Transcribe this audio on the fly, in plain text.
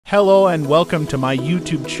Hello and welcome to my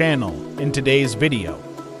YouTube channel. In today's video,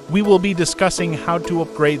 we will be discussing how to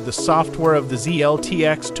upgrade the software of the ZLT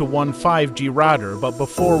X21 5G router, but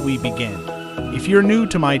before we begin, if you're new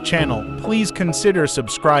to my channel, please consider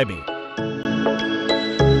subscribing.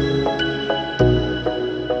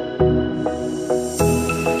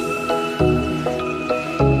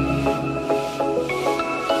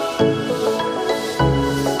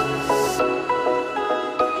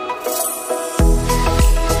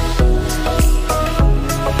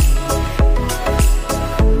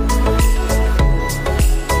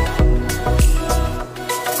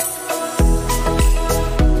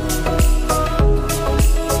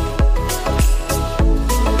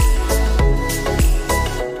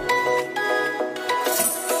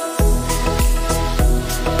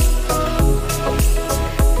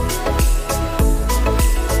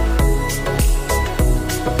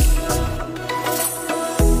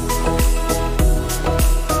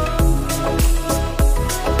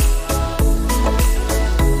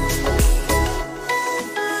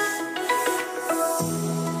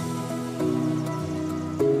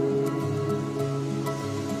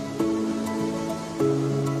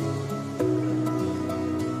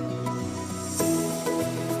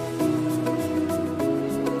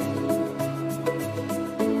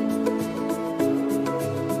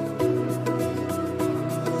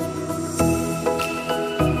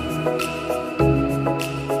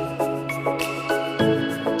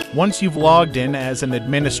 Once you've logged in as an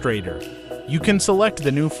administrator, you can select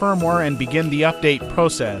the new firmware and begin the update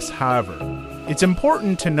process. However, it's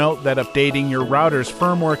important to note that updating your router's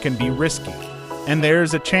firmware can be risky, and there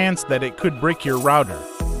is a chance that it could brick your router.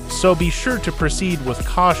 So be sure to proceed with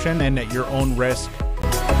caution and at your own risk.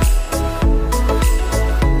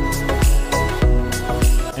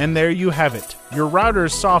 And there you have it. Your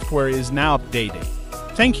router's software is now updated.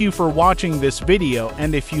 Thank you for watching this video,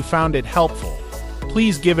 and if you found it helpful,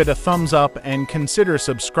 please give it a thumbs up and consider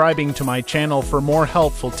subscribing to my channel for more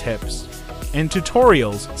helpful tips and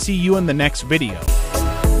tutorials. See you in the next video.